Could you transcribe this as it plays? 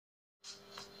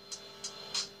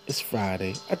It's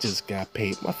Friday, I just got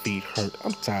paid, my feet hurt,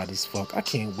 I'm tired as fuck, I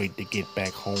can't wait to get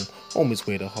back home. Home is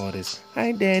where the heart is.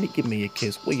 Hi daddy, give me a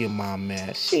kiss, where your mom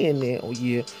at? She in there, oh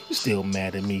yeah, you still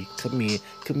mad at me? Come here,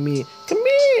 come here, come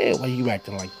here. Why you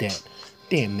acting like that?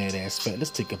 Damn that ass fat,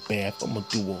 let's take a bath, I'ma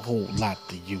do a whole lot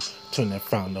to you. Turn that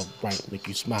frown up right, make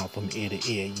you smile from ear to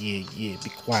ear, yeah, yeah. Be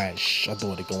quiet, shh, I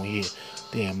thought it gon' hear.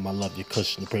 Damn, I love your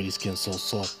cushion, your pretty skin so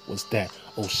soft. What's that?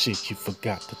 Oh shit, you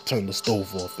forgot to turn the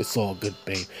stove off. It's all good,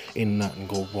 babe, ain't nothing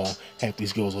go wrong. Half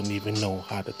these girls don't even know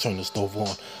how to turn the stove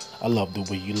on. I love the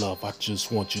way you love, I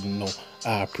just want you to know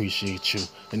I appreciate you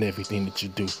and everything that you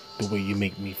do. The way you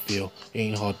make me feel, it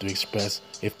ain't hard to express.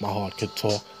 If my heart could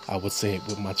talk, I would say it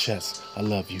with my chest. I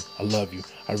love you,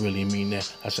 I really mean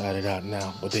that. I shout it out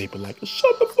now, but they be like,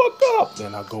 shut the fuck up.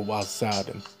 Then I go outside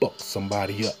and fuck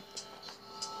somebody up.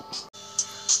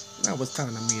 Now it's time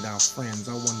to meet our friends.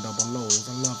 I want double O's.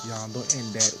 I love y'all. Don't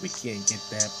end that. We can't get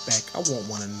that back. I won't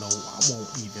want to know. I won't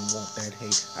even want that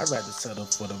hate. I'd rather settle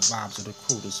for the vibes of the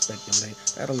crew to speculate.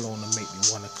 That alone to make me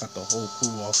want to cut the whole crew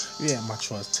off. You had my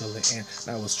trust till the end.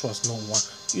 That was trust no one.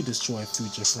 You destroy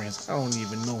future friends. I don't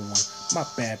even know one. My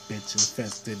bad bitch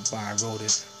infested by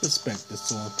rodent. Respect is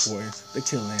so important. The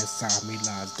killer inside me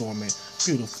lies dormant.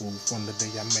 Beautiful from the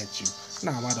day I met you.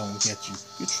 Now I don't get you.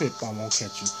 You trip, I won't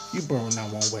catch you. You burn, I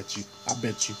won't wet you. I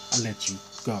bet you, I let you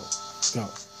go, go,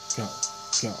 go,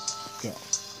 go, go,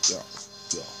 go, go,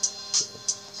 go,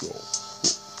 go.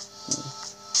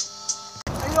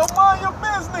 Hey, yo, mind your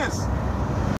business.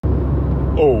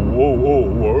 Oh,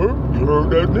 word? You heard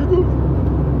that nigga?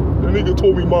 That nigga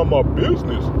told me mind my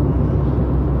business.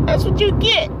 That's what you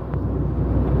get.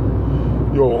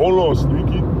 Yo, hold on,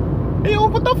 Skweeky. Yo,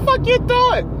 what the fuck you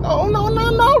doing? No,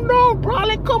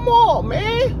 Brolik, come on,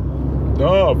 man.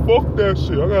 Nah, fuck that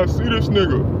shit. I gotta see this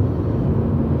nigga.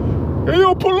 Hey,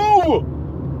 yo, pull over.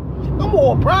 Come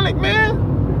on, Brolik, man.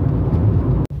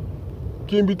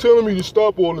 Can't be telling me to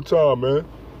stop all the time, man.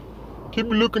 Keep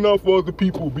me looking out for other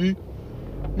people, B.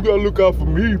 You gotta look out for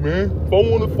me, man. If I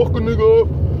wanna fuck a nigga up,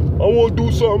 I wanna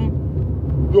do something,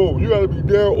 yo, you gotta be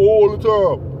down all the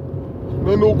time.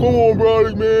 No, come on,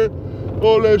 Brolik, man.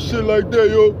 All that shit like that,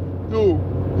 yo,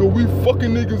 we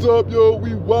fucking niggas up, yo,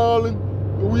 we wildin',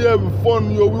 yo, we having fun,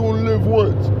 yo, we only live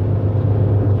once.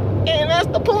 And that's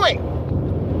the point.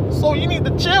 So you need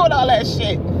to chill with all that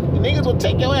shit. The niggas will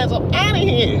take your ass up out of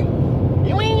here.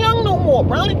 You ain't young no more,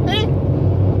 Brolik,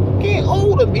 man. Getting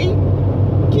older, B.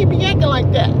 Keep be acting like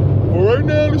that. Well, right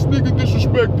now, this nigga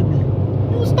disrespecting me.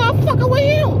 You stop fucking with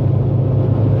him.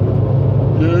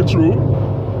 Yeah, true.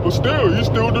 But still, you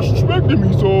still disrespecting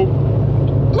me, so...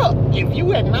 Look, if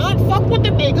you had not fucked with the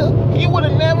nigga, he would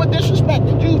have never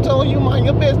disrespected you, telling you mind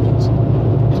your business.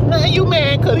 Now you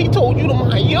mad because he told you to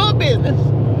mind your business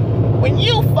when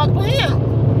you fucked with him.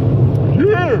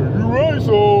 Yeah, you right,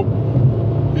 so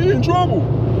he in trouble.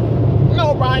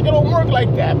 No, Brian, it don't work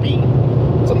like that, B.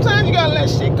 Sometimes you gotta let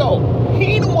shit go.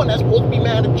 He ain't the one that's supposed to be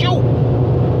mad at you.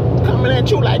 Coming at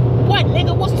you like, what,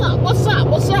 nigga, what's up, what's up,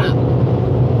 what's up?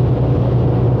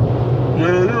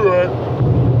 Yeah, you right.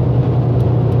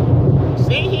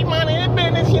 See, he minding his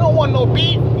business. He don't want no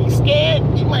beef. He's scared.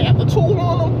 He might have the tool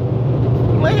on him.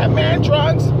 He might have mad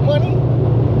drugs, money.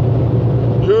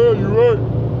 Yeah, you're right.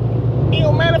 You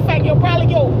know, matter of fact, yo, probably,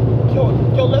 yo,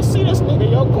 let's see this nigga,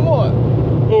 yo, come on.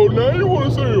 Oh, now you want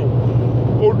to see him.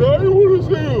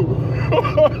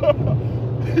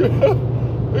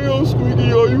 Hey, yo, Skweeky,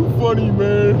 yo, you funny,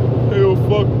 man. Hey, yo,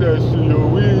 fuck that shit, yo.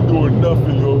 We ain't doing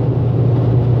nothing, yo.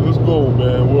 Let's go,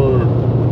 man, word.